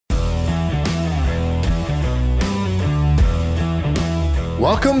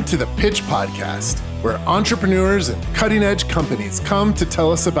Welcome to the Pitch Podcast, where entrepreneurs and cutting-edge companies come to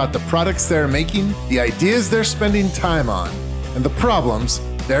tell us about the products they're making, the ideas they're spending time on, and the problems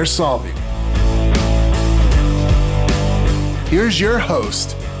they're solving. Here's your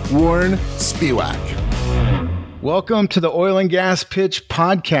host, Warren Spiewak. Welcome to the Oil and Gas Pitch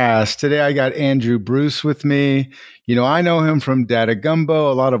Podcast. Today I got Andrew Bruce with me. You know, I know him from Data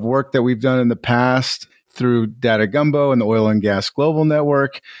Gumbo, a lot of work that we've done in the past through Data Gumbo and the Oil and Gas Global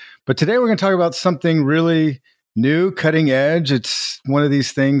Network. But today we're going to talk about something really new, cutting edge. It's one of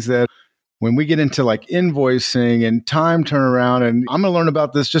these things that when we get into like invoicing and time turnaround, and I'm going to learn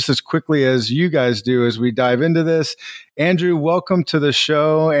about this just as quickly as you guys do as we dive into this. Andrew, welcome to the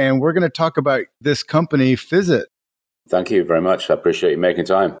show. And we're going to talk about this company, Fizit. Thank you very much. I appreciate you making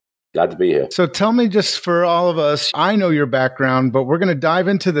time. Glad to be here. So tell me, just for all of us, I know your background, but we're going to dive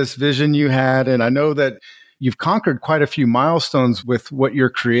into this vision you had. And I know that you've conquered quite a few milestones with what you're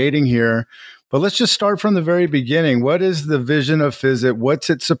creating here. But let's just start from the very beginning. What is the vision of Fizit? What's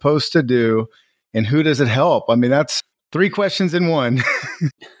it supposed to do? And who does it help? I mean, that's three questions in one.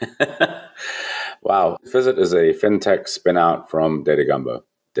 Wow. Fizit is a fintech spin-out from Data Gumbo.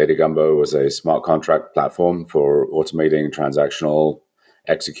 Data Gumbo was a smart contract platform for automating transactional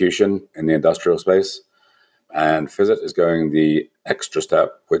execution in the industrial space. And Fizit is going the extra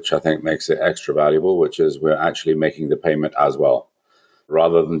step, which I think makes it extra valuable, which is we're actually making the payment as well.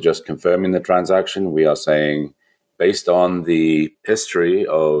 Rather than just confirming the transaction, we are saying, based on the history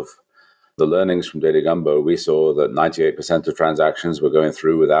of the learnings from Data Gumbo, we saw that 98% of transactions were going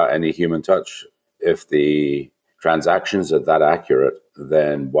through without any human touch. If the transactions are that accurate,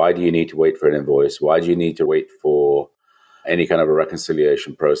 then why do you need to wait for an invoice? Why do you need to wait for any kind of a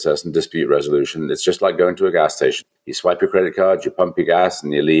reconciliation process and dispute resolution? It's just like going to a gas station. You swipe your credit card, you pump your gas,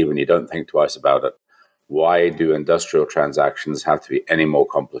 and you leave, and you don't think twice about it. Why do industrial transactions have to be any more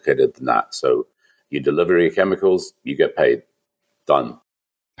complicated than that? So you deliver your chemicals, you get paid. Done.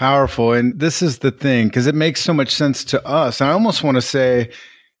 Powerful. And this is the thing, because it makes so much sense to us. I almost want to say,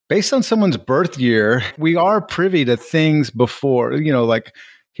 based on someone's birth year, we are privy to things before, like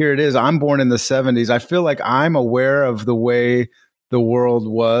here it is. I'm born in the 70s. I feel like I'm aware of the way the world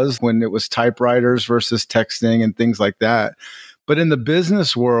was when it was typewriters versus texting and things like that. But in the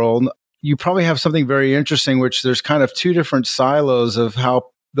business world, you probably have something very interesting, which there's kind of two different silos of how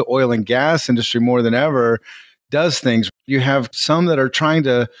the oil and gas industry more than ever does things. You have some that are trying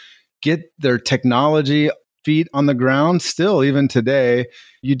to get their technology feet on the ground still, even today.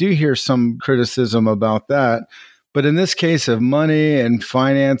 You do hear some criticism about that. But in this case of money and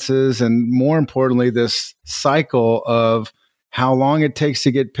finances, and more importantly, this cycle of how long it takes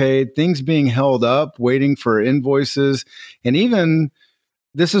to get paid, things being held up, waiting for invoices, and even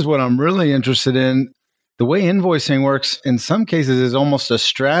this is what I'm really interested in. The way invoicing works in some cases is almost a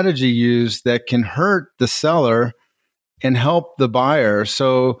strategy used that can hurt the seller and help the buyer.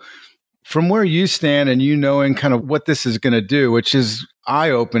 So from where you stand and knowing kind of what this is going to do, which is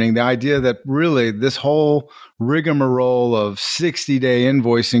eye-opening, the idea that really this whole rigmarole of 60-day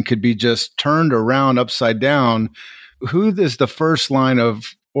invoicing could be just turned around upside down. Who is the first line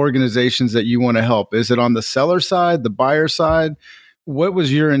of organizations that you want to help? Is it on the seller side, the buyer side? What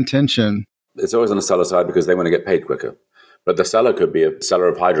was your intention? It's always on the seller side because they want to get paid quicker. But the seller could be a seller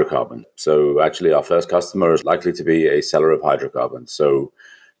of hydrocarbon. So actually our first customer is likely to be a seller of hydrocarbon. So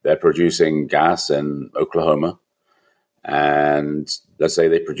they're producing gas in Oklahoma. And let's say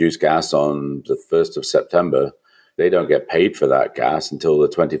they produce gas on the 1st of September. They don't get paid for that gas until the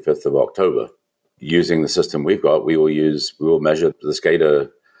 25th of October. Using the system we've got, we will measure the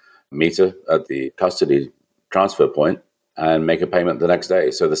SCADA meter at the custody transfer point and make a payment the next day.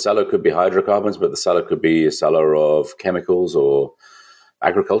 So the seller could be hydrocarbons, but the seller could be a seller of chemicals or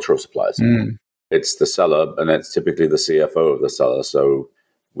agricultural supplies. It's the seller, and it's typically the CFO of the seller. So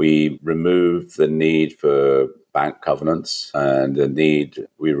we remove the need for bank covenants and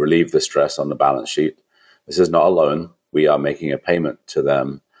we relieve the stress on the balance sheet. This is not a loan. We are making a payment to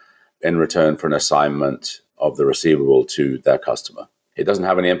them in return for an assignment of the receivable to their customer. It doesn't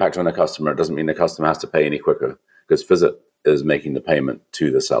have any impact on the customer. It doesn't mean the customer has to pay any quicker because Fizit is making the payment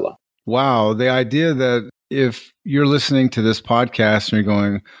to the seller. Wow. The idea that if you're listening to this podcast and you're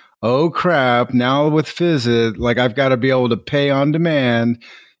going, oh crap, now with Fizit, like I've got to be able to pay on demand.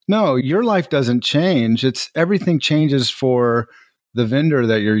 No, your life doesn't change. Everything changes for the vendor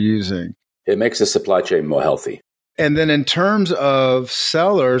that you're using. It makes the supply chain more healthy. And then in terms of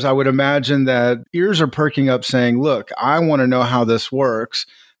sellers, I would imagine that ears are perking up saying, look, I want to know how this works.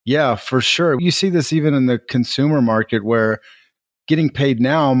 Yeah, for sure. You see this even in the consumer market where getting paid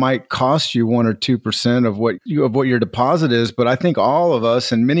now might cost you 1 or 2% of what your deposit is. But I think all of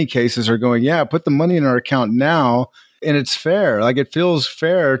us in many cases are going, yeah, put the money in our account now. And it's fair. Like it feels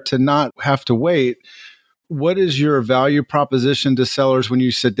fair to not have to wait. What is your value proposition to sellers when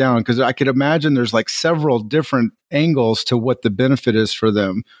you sit down? Because I could imagine there's like several different angles to what the benefit is for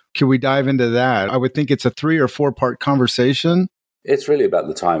them. Can we dive into that? I would think it's a 3 or 4 part conversation. It's really about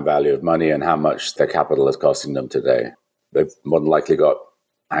the time value of money and how much their capital is costing them today. They've more than likely got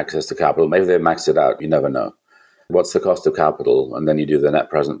access to capital. Maybe they've maxed it out. You never know. What's the cost of capital? And then you do the net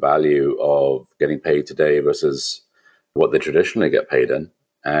present value of getting paid today versus what they traditionally get paid in.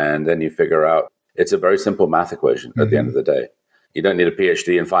 And then you figure out, it's a very simple math equation at the end of the day. You don't need a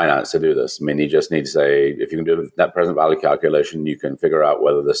PhD in finance to do this. I mean, you just need to say, if you can do a net present value calculation, you can figure out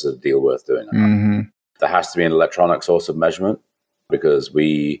whether this is a deal worth doing or not. There has to be an electronic source of measurement because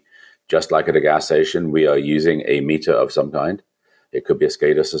we, just like at a gas station, we are using a meter of some kind. It could be a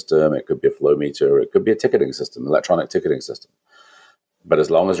SCADA system, it could be a flow meter, it could be a ticketing system, electronic ticketing system. But as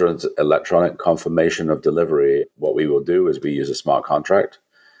long as there's electronic confirmation of delivery, what we will do is we use a smart contract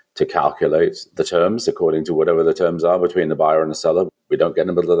to calculate the terms according to whatever the terms are between the buyer and the seller. We don't get in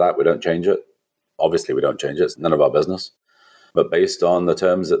the middle of that. We don't change it. Obviously, we don't change it. It's none of our business. But based on the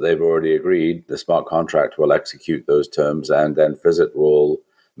terms that they've already agreed, the smart contract will execute those terms, and then Fizit will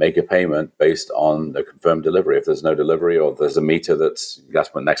make a payment based on the confirmed delivery. If there's no delivery or there's a meter that's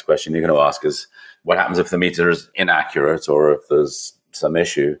my next question you're going to ask is, what happens if the meter is inaccurate or if there's some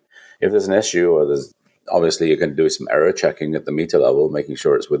issue? If there's an issue or there's obviously, you can do some error checking at the meter level, making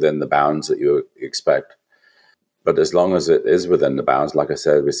sure it's within the bounds that you expect. But as long as it is within the bounds, like I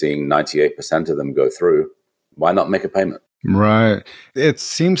said, we're seeing 98% of them go through. Why not make a payment? Right. It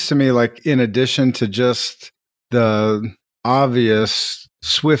seems to me like in addition to just the obvious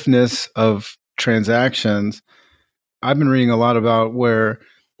swiftness of transactions, I've been reading a lot about where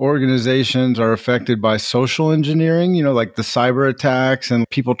organizations are affected by social engineering, like the cyber attacks and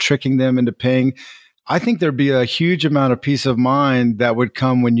people tricking them into paying. I think there'd be a huge amount of peace of mind that would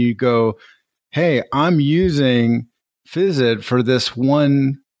come when you go, hey, I'm using Fizit for this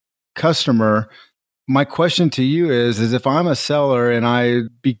one customer. My question to you is if I'm a seller and I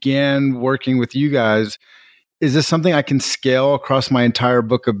began working with you guys, is this something I can scale across my entire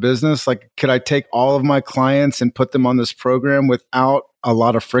book of business? Like, could I take all of my clients and put them on this program without a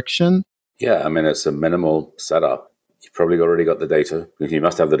lot of friction? Yeah, I mean, it's a minimal setup. You've probably already got the data. You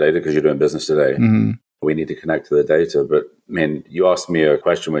must have the data because you're doing business today. We need to connect to the data. But I mean, you asked me a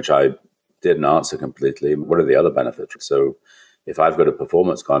question which I didn't answer completely. What are the other benefits? So if I've got a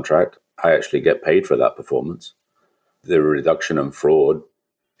performance contract, I actually get paid for that performance. The reduction in fraud,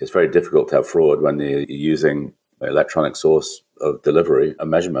 it's very difficult to have fraud when you're using an electronic source of delivery, a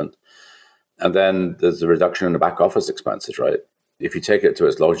measurement. And then there's the reduction in the back office expenses, right? If you take it to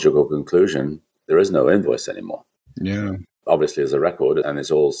its logical conclusion, there is no invoice anymore. Yeah. Obviously, there's a record and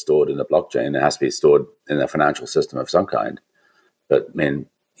it's all stored in the blockchain. It has to be stored in a financial system of some kind. But I mean,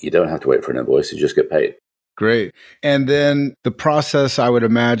 you don't have to wait for an invoice. You just get paid. Great. And then the process, I would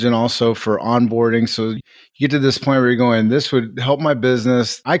imagine also for onboarding. So you get to this point where you're going, this would help my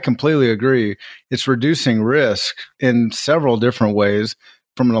business. I completely agree. It's reducing risk in several different ways,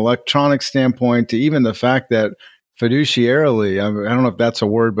 from an electronic standpoint to even the fact that fiduciarily, I don't know if that's a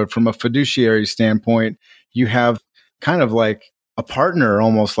word, but from a fiduciary standpoint, you have kind of like a partner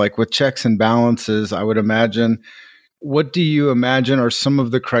almost like with checks and balances, I would imagine. What do you imagine are some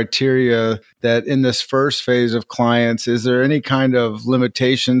of the criteria that in this first phase of clients, is there any kind of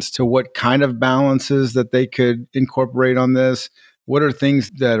limitations to what kind of balances that they could incorporate on this? What are things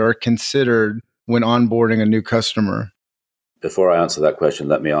that are considered when onboarding a new customer? Before I answer that question,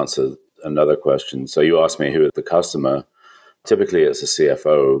 let me answer another question. So you asked me who is the customer. Typically, it's a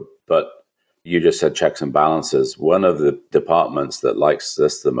CFO, but you just said checks and balances. One of the departments that likes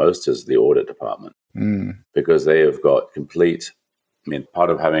this the most is the audit department, because they have got part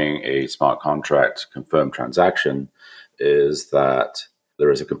of having a smart contract confirmed transaction is that there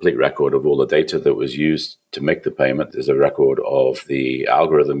is a complete record of all the data that was used to make the payment. There's a record of the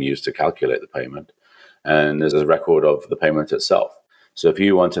algorithm used to calculate the payment, and there's a record of the payment itself. So if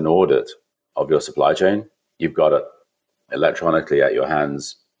you want an audit of your supply chain, you've got it electronically at your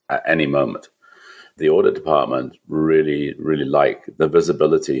hands at any moment. The audit department really, really like the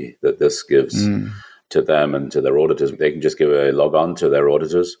visibility that this gives to them and to their auditors. They can just give a log on to their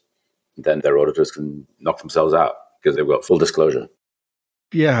auditors. Then their auditors can knock themselves out because they've got full disclosure.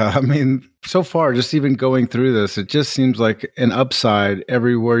 Yeah, I mean, so far, just even going through this, it just seems like an upside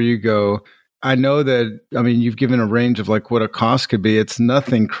everywhere you go. I know that, you've given a range of like what a cost could be. It's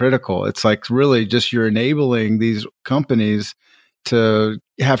nothing critical. It's like really just you're enabling these companies to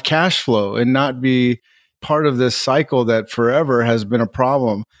have cash flow and not be part of this cycle that forever has been a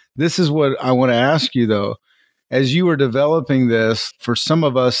problem. This is what I want to ask you, though. As you were developing this, for some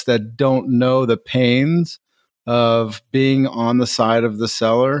of us that don't know the pains of being on the side of the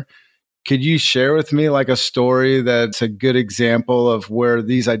seller, could you share with me like a story that's a good example of where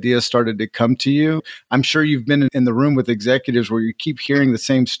these ideas started to come to you? I'm sure you've been in the room with executives where you keep hearing the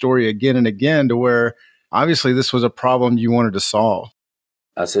same story again and again, to where obviously this was a problem you wanted to solve.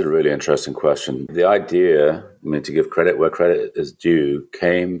 That's a really interesting question. The idea, to give credit where credit is due,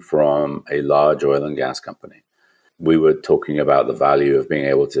 came from a large oil and gas company. We were talking about the value of being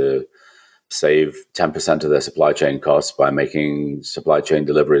able to save 10% of their supply chain costs by making supply chain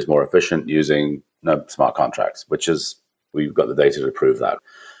deliveries more efficient using smart contracts, which is, we've got the data to prove that.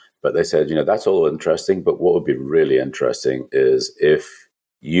 But they said, that's all interesting, but what would be really interesting is if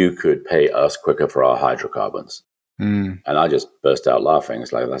you could pay us quicker for our hydrocarbons. And I just burst out laughing.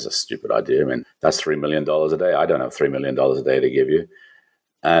 It's like, that's a stupid idea. That's $3 million a day. I don't have $3 million a day to give you.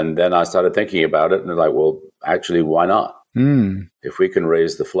 And then I started thinking about it, and they're like, well, actually, why not? If we can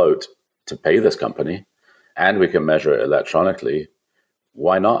raise the float to pay this company and we can measure it electronically,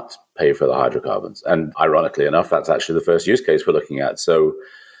 why not pay for the hydrocarbons? And ironically enough, that's actually the first use case we're looking at. So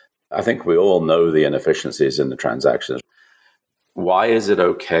I think we all know the inefficiencies in the transactions. Why is it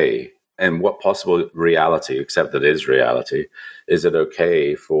okay? And what possible reality, except that it is reality, is it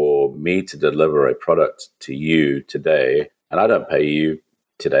okay for me to deliver a product to you today, and I don't pay you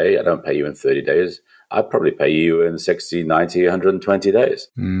today, I don't pay you in 30 days, I'd probably pay you in 60, 90, 120 days.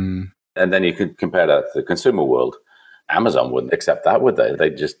 And then you can compare that to the consumer world. Amazon wouldn't accept that, would they?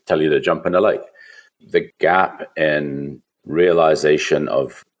 They'd just tell you to jump in the lake. The gap in realization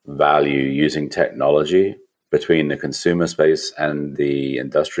of value using technology between the consumer space and the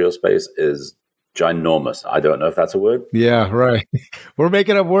industrial space is ginormous. I don't know if that's a word. Yeah, right. We're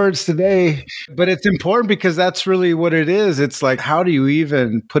making up words today, but it's important because that's really what it is. It's like, how do you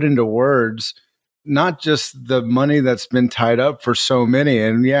even put into words, not just the money that's been tied up for so many?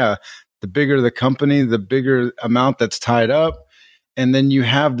 And yeah, the bigger the company, the bigger amount that's tied up. And then you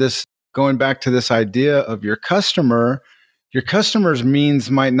have this, going back to this idea of your customer's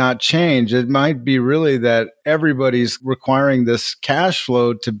means might not change. It might be really that everybody's requiring this cash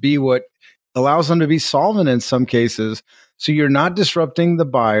flow to be what allows them to be solvent in some cases. So you're not disrupting the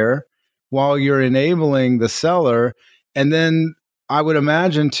buyer while you're enabling the seller. And then I would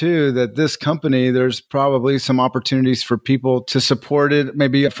imagine too that this company, there's probably some opportunities for people to support it,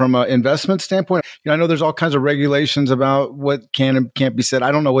 maybe from an investment standpoint. I know there's all kinds of regulations about what can and can't be said.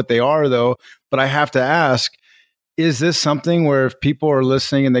 I don't know what they are though, but I have to ask, is this something where if people are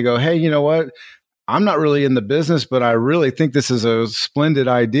listening and they go, hey, you know what? I'm not really in the business, but I really think this is a splendid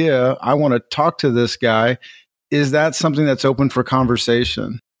idea. I want to talk to this guy. Is that something that's open for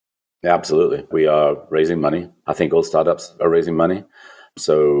conversation? Yeah, absolutely. We are raising money. I think all startups are raising money.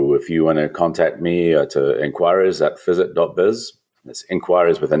 So if you want to contact me to inquiries at fizit.biz, it's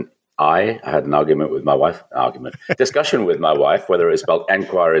inquiries with an I. I had an argument with my wife, discussion with my wife, whether it's spelled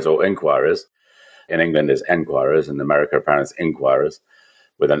enquiries or inquiries. In England, it's enquiries. In America, apparently it's inquiries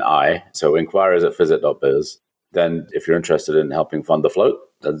with an I. So inquiries at fizit.biz. Then if you're interested in helping fund the float,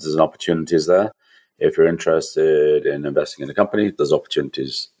 there's opportunities there. If you're interested in investing in the company, there's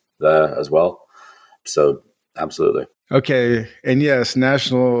opportunities there as well. So absolutely. Okay. And yes,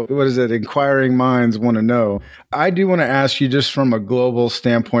 inquiring minds want to know. I do want to ask you just from a global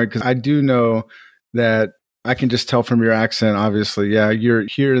standpoint, because I do know that I can just tell from your accent, obviously. Yeah, you're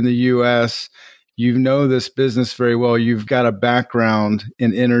here in the US. You know this business very well. You've got a background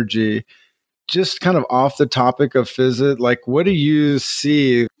in energy. Just kind of off the topic of Fizit, like what do you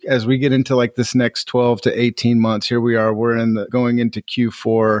see as we get into like this next 12 to 18 months? Here we are, we're going into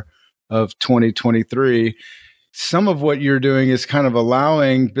Q4 of 2023. Some of what you're doing is kind of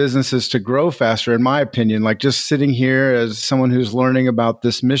allowing businesses to grow faster, in my opinion. Like just sitting here as someone who's learning about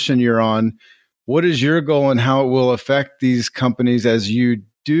this mission you're on, what is your goal and how it will affect these companies as you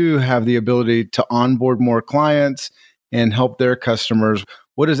do have the ability to onboard more clients and help their customers?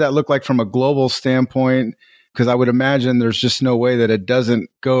 What does that look like from a global standpoint? Because I would imagine there's just no way that it doesn't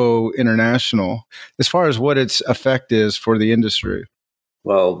go international as far as what its effect is for the industry.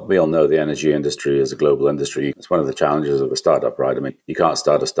 Well, we all know the energy industry is a global industry. It's one of the challenges of a startup, right? You can't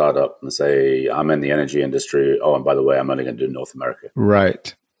start a startup and say, I'm in the energy industry. Oh, and by the way, I'm only going to do North America.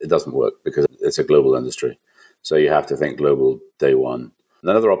 Right. It doesn't work because it's a global industry. So you have to think global day one.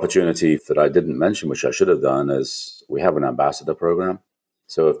 Another opportunity that I didn't mention, which I should have done, is we have an ambassador program.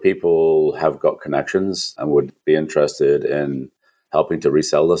 So if people have got connections and would be interested in helping to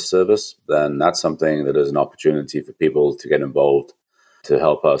resell this service, then that's something that is an opportunity for people to get involved to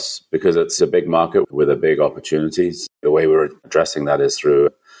help us, because it's a big market with a big opportunities. The way we're addressing that is through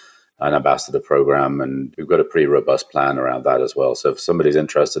an ambassador program, and we've got a pretty robust plan around that as well. So if somebody's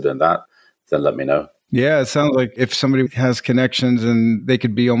interested in that, then let me know. Yeah, it sounds like if somebody has connections and they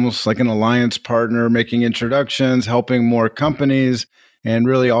could be almost like an alliance partner, making introductions, helping more companies. And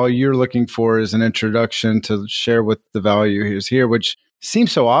really all you're looking for is an introduction to share what the value is here, which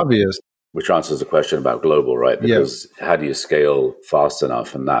seems so obvious. Which answers the question about global, right? Because how do you scale fast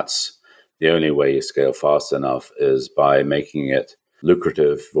enough? And that's the only way you scale fast enough is by making it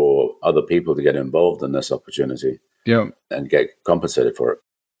lucrative for other people to get involved in this opportunity and get compensated for it.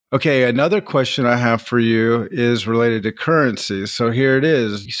 Okay, another question I have for you is related to currency. So here it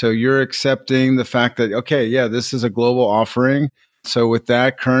is. So you're accepting the fact that, okay, yeah, this is a global offering. So with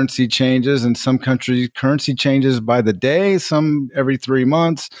that, currency changes. In some countries, currency changes by the day, some every 3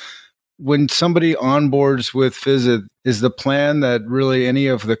 months. When somebody onboards with Fizit, is the plan that really any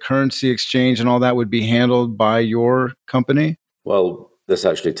of the currency exchange and all that would be handled by your company? Well, this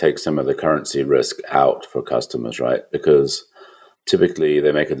actually takes some of the currency risk out for customers, right? Because typically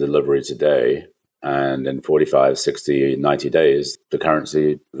they make a delivery today, and in 45, 60, 90 days, the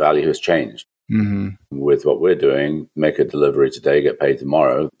currency value has changed. Mm-hmm. With what we're doing, make a delivery today, get paid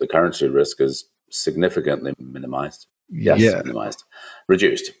tomorrow, the currency risk is significantly minimized. Minimized.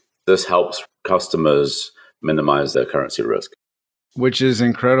 Reduced. This helps customers minimize their currency risk. Which is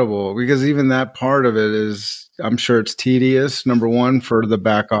incredible, because even that part of it is, I'm sure it's tedious, number one, for the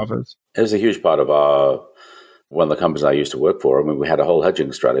back office. It was a huge part of one of the companies I used to work for. I mean, we had a whole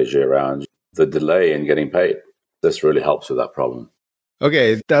hedging strategy around the delay in getting paid. This really helps with that problem.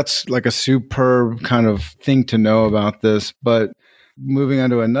 Okay, that's like a superb kind of thing to know about this. But moving on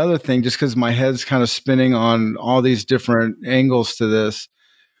to another thing, just because my head's kind of spinning on all these different angles to this,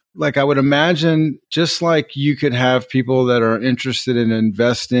 like I would imagine, just like you could have people that are interested in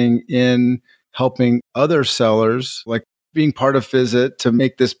investing in helping other sellers, like being part of Fizit to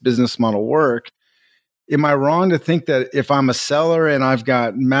make this business model work. Am I wrong to think that if I'm a seller and I've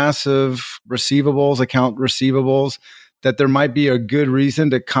got massive account receivables, that there might be a good reason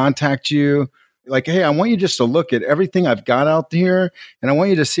to contact you? Like, hey, I want you just to look at everything I've got out here, and I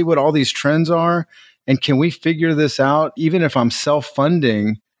want you to see what all these trends are. And can we figure this out, even if I'm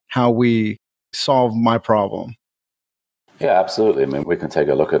self-funding, how we solve my problem? Yeah, absolutely. I mean, we can take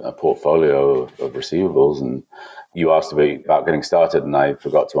a look at a portfolio of receivables. And you asked me about getting started, and I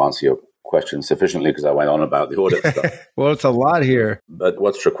forgot to answer your question sufficiently because I went on about the audit stuff. Well, it's a lot here. But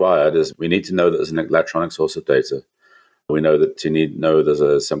what's required is we need to know that there's an electronic source of data. We know that you need to know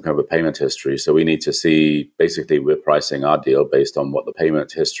there's some kind of a payment history. So we need to see, basically, we're pricing our deal based on what the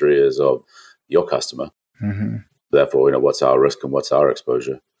payment history is of your customer. Mm-hmm. Therefore, what's our risk and what's our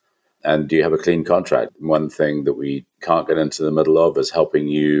exposure? And do you have a clean contract? One thing that we can't get into the middle of is helping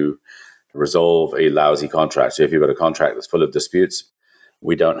you resolve a lousy contract. So if you've got a contract that's full of disputes,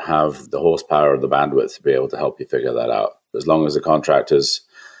 we don't have the horsepower or the bandwidth to be able to help you figure that out. As long as the contract is,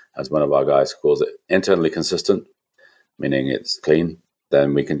 as one of our guys calls it, internally consistent, meaning it's clean,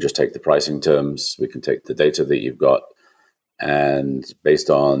 then we can just take the pricing terms, we can take the data that you've got, and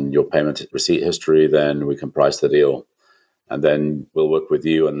based on your payment receipt history, then we can price the deal. And then we'll work with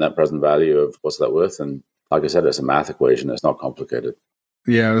you on net present value of what's that worth. And like I said, it's a math equation. It's not complicated.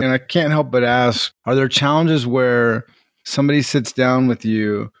 Yeah. And I can't help but ask, are there challenges where somebody sits down with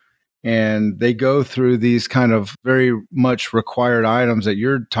you and they go through these kind of very much required items that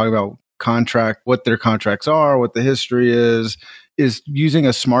you're talking about, contract, what their contracts are, what the history is using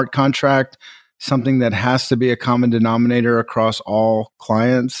a smart contract something that has to be a common denominator across all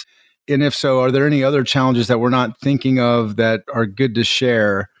clients? And if so, are there any other challenges that we're not thinking of that are good to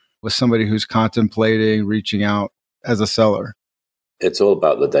share with somebody who's contemplating reaching out as a seller? It's all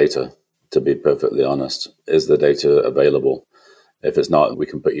about the data, to be perfectly honest. Is the data available? If it's not, we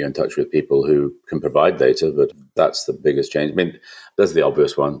can put you in touch with people who can provide data, but that's the biggest change. I mean, there's the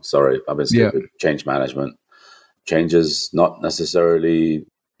obvious one. Sorry, I've been stupid. Change management. Change is not necessarily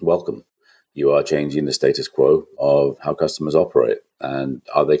welcome. You are changing the status quo of how customers operate. And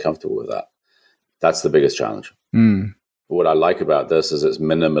are they comfortable with that? That's the biggest challenge. What I like about this is it's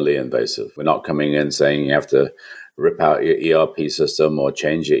minimally invasive. We're not coming in saying you have to rip out your ERP system or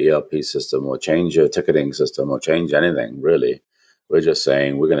change your ERP system or change your ticketing system or change anything, really. We're just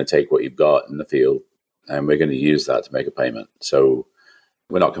saying we're going to take what you've got in the field and we're going to use that to make a payment. So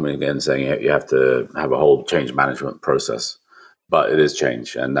we're not coming in saying you have to have a whole change management process, but it is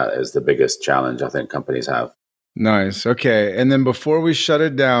change. And that is the biggest challenge I think companies have. Nice. Okay. And then before we shut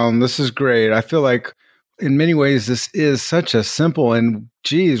it down, this is great. I feel like in many ways, this is such a simple and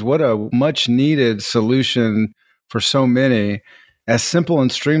geez, what a much needed solution for so many. As simple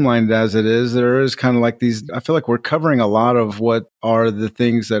and streamlined as it is, there is kind of like these, I feel like we're covering a lot of what are the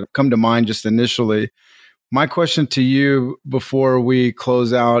things that come to mind just initially. My question to you before we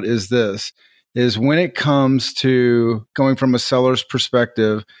close out is this, is when it comes to going from a seller's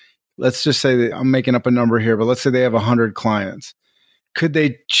perspective, let's just say that I'm making up a number here, but let's say they have 100 clients. Could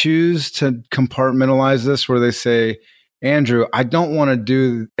they choose to compartmentalize this where they say, Andrew, I don't want to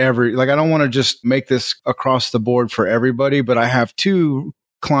do I don't want to just make this across the board for everybody, but I have 2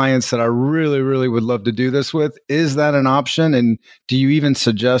 clients that I really, really would love to do this with. Is that an option? And do you even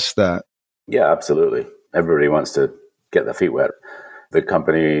suggest that? Yeah, absolutely. Everybody wants to get their feet wet. The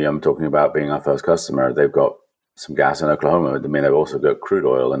company I'm talking about being our first customer, they've got some gas in Oklahoma. I mean, they've also got crude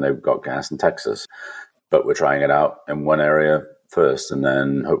oil and they've got gas in Texas. But we're trying it out in one area first, and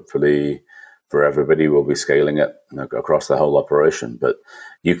then hopefully for everybody, we'll be scaling it across the whole operation. But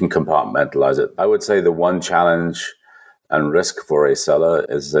you can compartmentalize it. I would say the one challenge and risk for a seller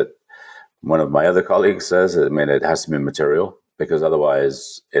is that one of my other colleagues says, it has to be material, because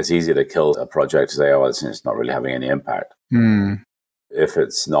otherwise it's easy to kill a project to say, it's not really having any impact. If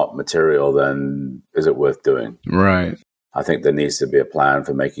it's not material, then is it worth doing? Right. I think there needs to be a plan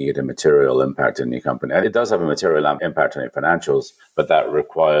for making it a material impact in your company. And it does have a material impact on your financials, but that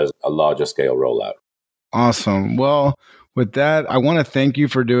requires a larger scale rollout. Awesome. Well, with that, I want to thank you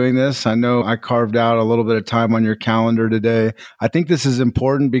for doing this. I know I carved out a little bit of time on your calendar today. I think this is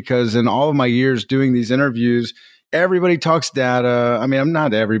important because in all of my years doing these interviews, everybody talks data. I mean, I'm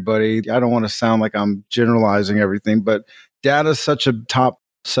not everybody. I don't want to sound like I'm generalizing everything, but data is such a top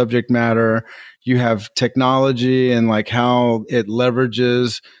subject matter. You have technology and like how it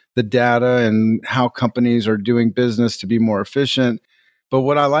leverages the data and how companies are doing business to be more efficient. But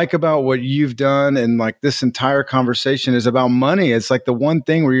what I like about what you've done and like this entire conversation is about money. It's like the one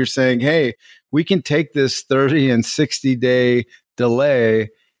thing where you're saying, hey, we can take this 30 and 60 day delay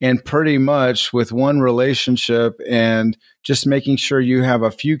and pretty much with one relationship and just making sure you have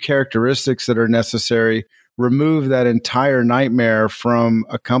a few characteristics that are necessary, remove that entire nightmare from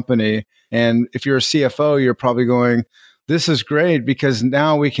a company. And if you're a CFO, you're probably going, this is great because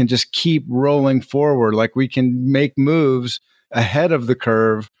now we can just keep rolling forward. Like we can make moves ahead of the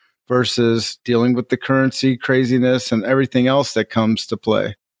curve versus dealing with the currency craziness and everything else that comes to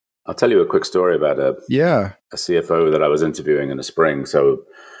play. I'll tell you a quick story about a CFO that I was interviewing in the spring. So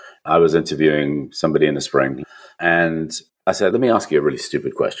I was interviewing somebody in the spring and I said, let me ask you a really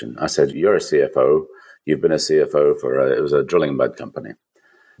stupid question. I said, you're a CFO. You've been a CFO it was a drilling mud company.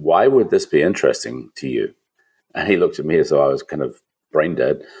 Why would this be interesting to you? And he looked at me as though I was kind of brain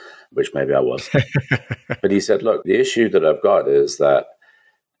dead, which maybe I was. But he said, look, the issue that I've got is that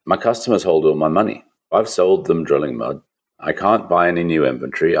my customers hold all my money. I've sold them drilling mud. I can't buy any new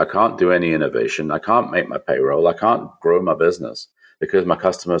inventory. I can't do any innovation. I can't make my payroll. I can't grow my business because my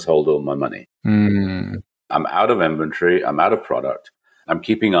customers hold all my money. I'm out of inventory. I'm out of product. I'm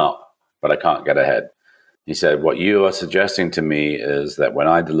keeping up, but I can't get ahead. He said, what you are suggesting to me is that when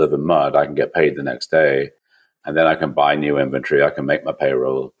I deliver mud, I can get paid the next day, and then I can buy new inventory. I can make my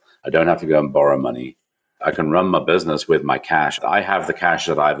payroll. I don't have to go and borrow money. I can run my business with my cash. I have the cash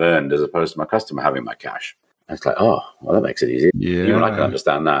that I've earned as opposed to my customer having my cash. And it's like, oh, well, that makes it easy. Yeah. Even I can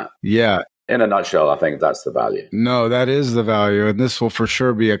understand that. Yeah. In a nutshell, I think that's the value. No, that is the value. And this will for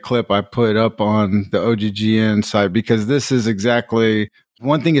sure be a clip I put up on the OGGN site because this is exactly...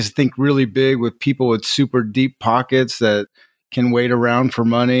 One thing is to think really big with people with super deep pockets that can wait around for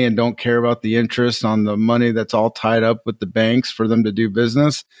money and don't care about the interest on the money that's all tied up with the banks for them to do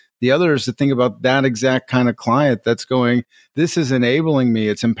business. The other is to think about that exact kind of client that's going, this is enabling me.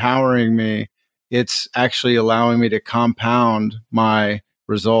 It's empowering me. It's actually allowing me to compound my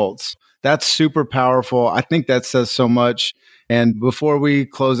results. That's super powerful. I think that says so much. And before we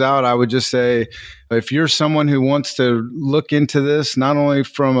close out, I would just say, if you're someone who wants to look into this, not only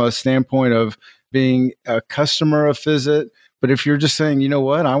from a standpoint of being a customer of Fizit, but if you're just saying, you know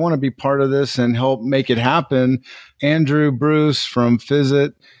what, I want to be part of this and help make it happen, Andrew Bruce from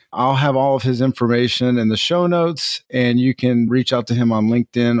Fizit, I'll have all of his information in the show notes, and you can reach out to him on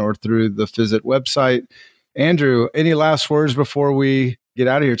LinkedIn or through the Fizit website. Andrew, any last words before we get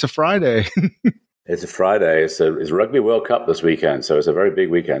out of here? It's a Friday. It's a Friday. It's Rugby World Cup this weekend, so it's a very big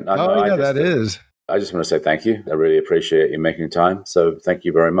weekend. That is. I just want to say thank you. I really appreciate you making time. So thank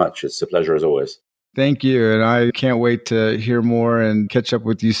you very much. It's a pleasure as always. Thank you. And I can't wait to hear more and catch up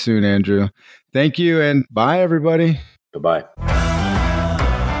with you soon, Andrew. Thank you. And bye, everybody. Goodbye.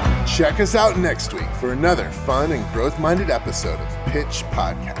 Check us out next week for another fun and growth-minded episode of Pitch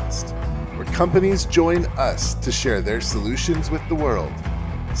Podcast, where companies join us to share their solutions with the world.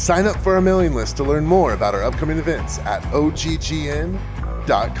 Sign up for our mailing list to learn more about our upcoming events at oggn.com.